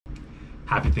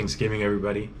Happy Thanksgiving,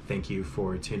 everybody. Thank you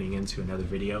for tuning in to another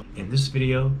video. And this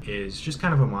video is just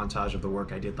kind of a montage of the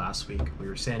work I did last week. We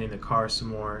were sanding the car some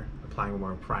more, applying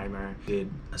more primer,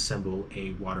 did assemble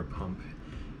a water pump.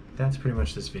 That's pretty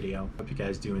much this video. Hope you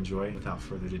guys do enjoy. Without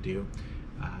further ado,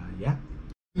 yeah.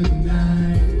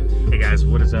 Hey guys,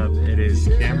 what is up? It is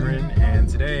Cameron, and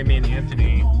today me and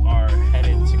Anthony are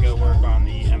headed to go work on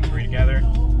the M3 together.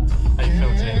 How you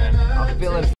feeling today, man? I'm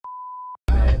feeling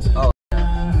man. Oh.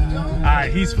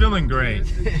 He's feeling great.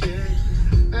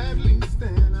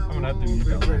 Coming up through you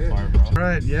far, bro.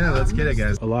 Alright, yeah, let's get it,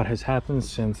 guys. A lot has happened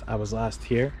since I was last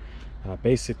here.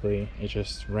 Basically, it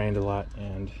just rained a lot,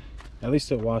 and at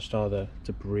least it washed all the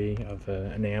debris of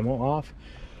the enamel off.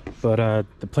 But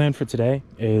the plan for today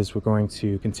is we're going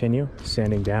to continue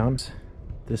sanding down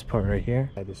this part right here.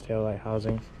 This taillight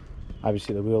housing,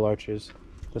 obviously the wheel arches,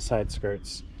 the side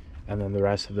skirts, and then the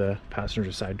rest of the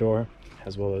passenger side door,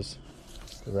 as well as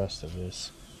the rest of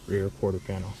this rear quarter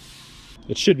panel.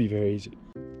 It should be very easy.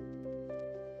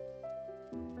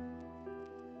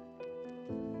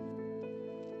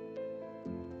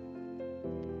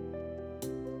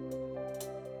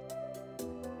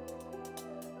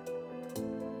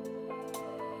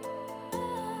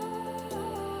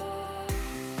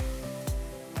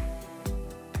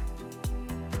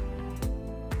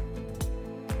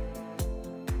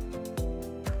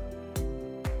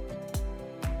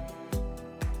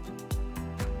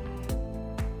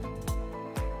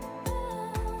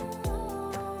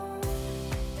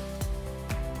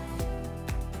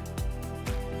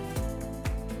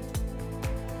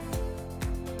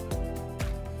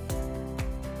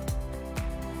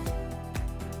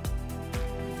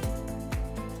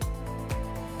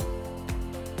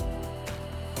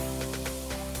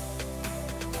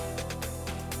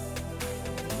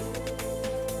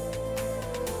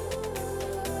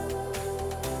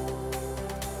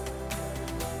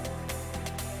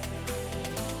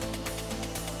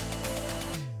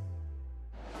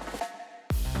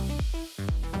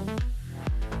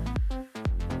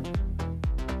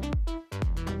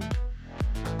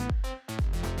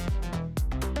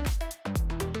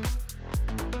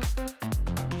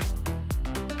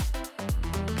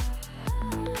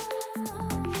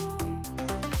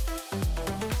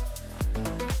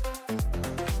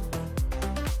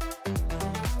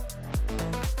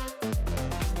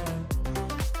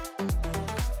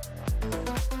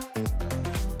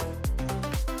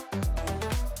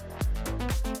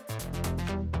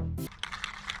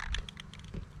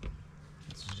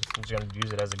 I'm just going to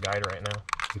use it as a guide right now.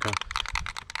 Okay.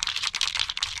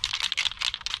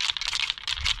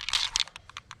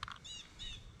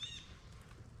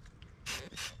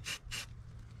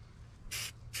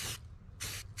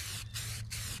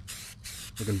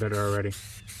 Looking better already.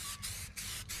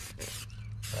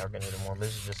 Yeah, we're going to hit it more.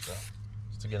 This is just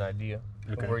a good idea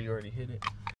of where you already hit it.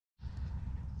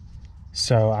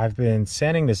 So I've been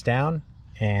sanding this down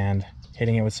and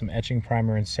hitting it with some etching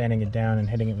primer and sanding it down and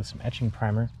hitting it with some etching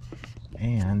primer,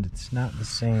 and it's not the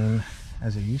same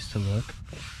as it used to look.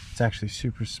 It's actually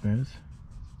super smooth.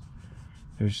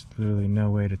 There's literally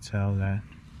no way to tell that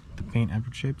the paint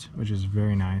ever chipped, which is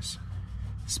very nice,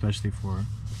 especially for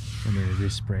when they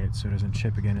respray it so it doesn't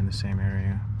chip again in the same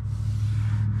area.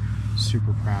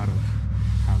 Super proud of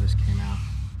how this came out.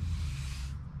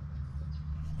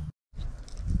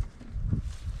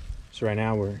 So right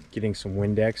now we're getting some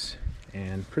Windex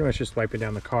and pretty much just wiping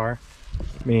down the car.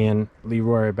 Me and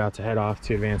Leroy are about to head off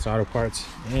to Advanced Auto Parts,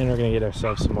 and we're gonna get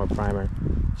ourselves some more primer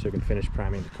so we can finish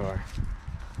priming the car.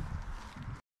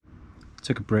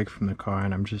 Took a break from the car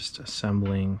and I'm just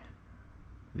assembling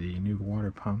the new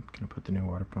water pump. Gonna put the new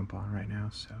water pump on right now,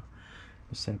 so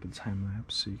I'll set up a time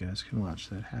lapse so you guys can watch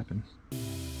that happen.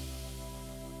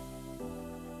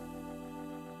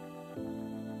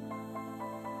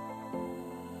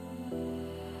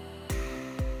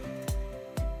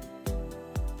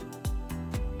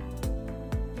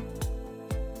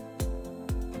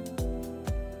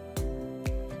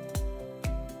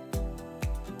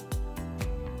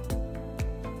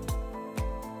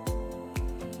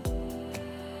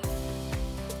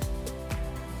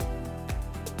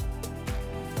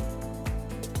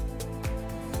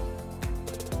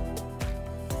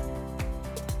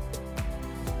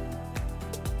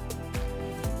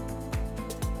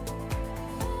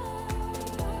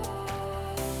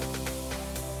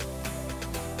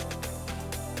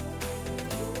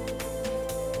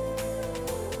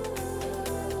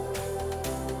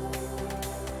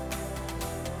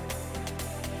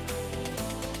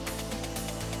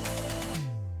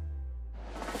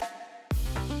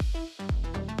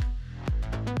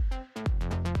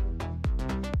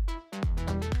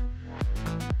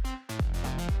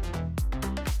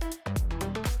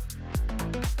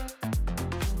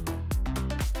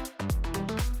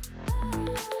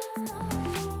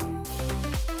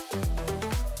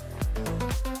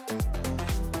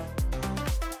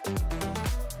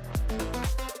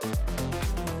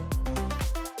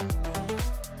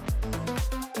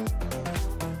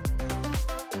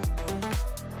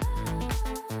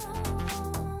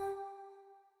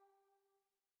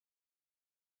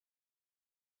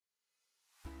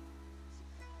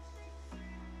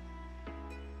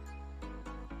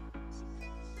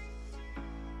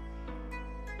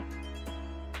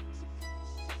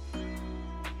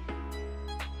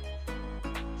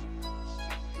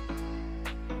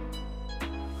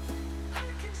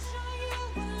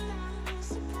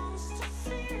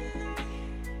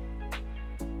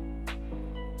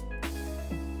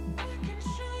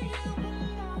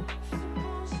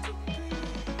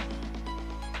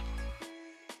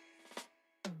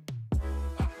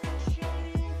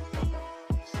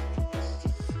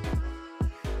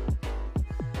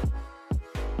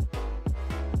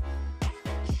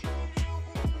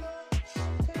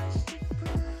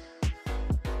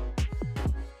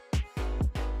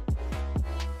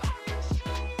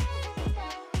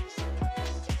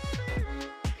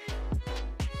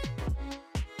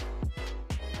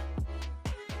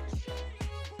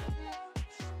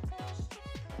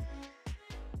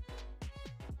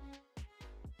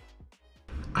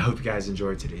 I hope you guys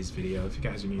enjoyed today's video. If you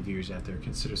guys are new viewers out there,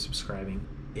 consider subscribing.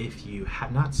 If you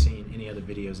have not seen any other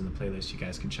videos in the playlist, you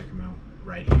guys can check them out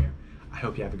right here. I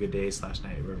hope you have a good day /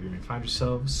 night wherever you may find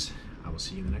yourselves. I will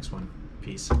see you in the next one.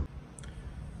 Peace.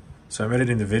 So I'm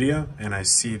editing the video and I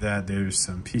see that there's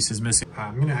some pieces missing.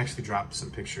 I'm gonna actually drop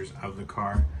some pictures of the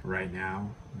car right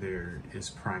now. There is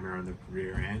primer on the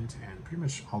rear end and pretty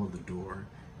much all of the door.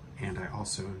 And I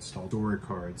also installed door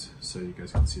cards so you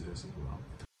guys can see this as well.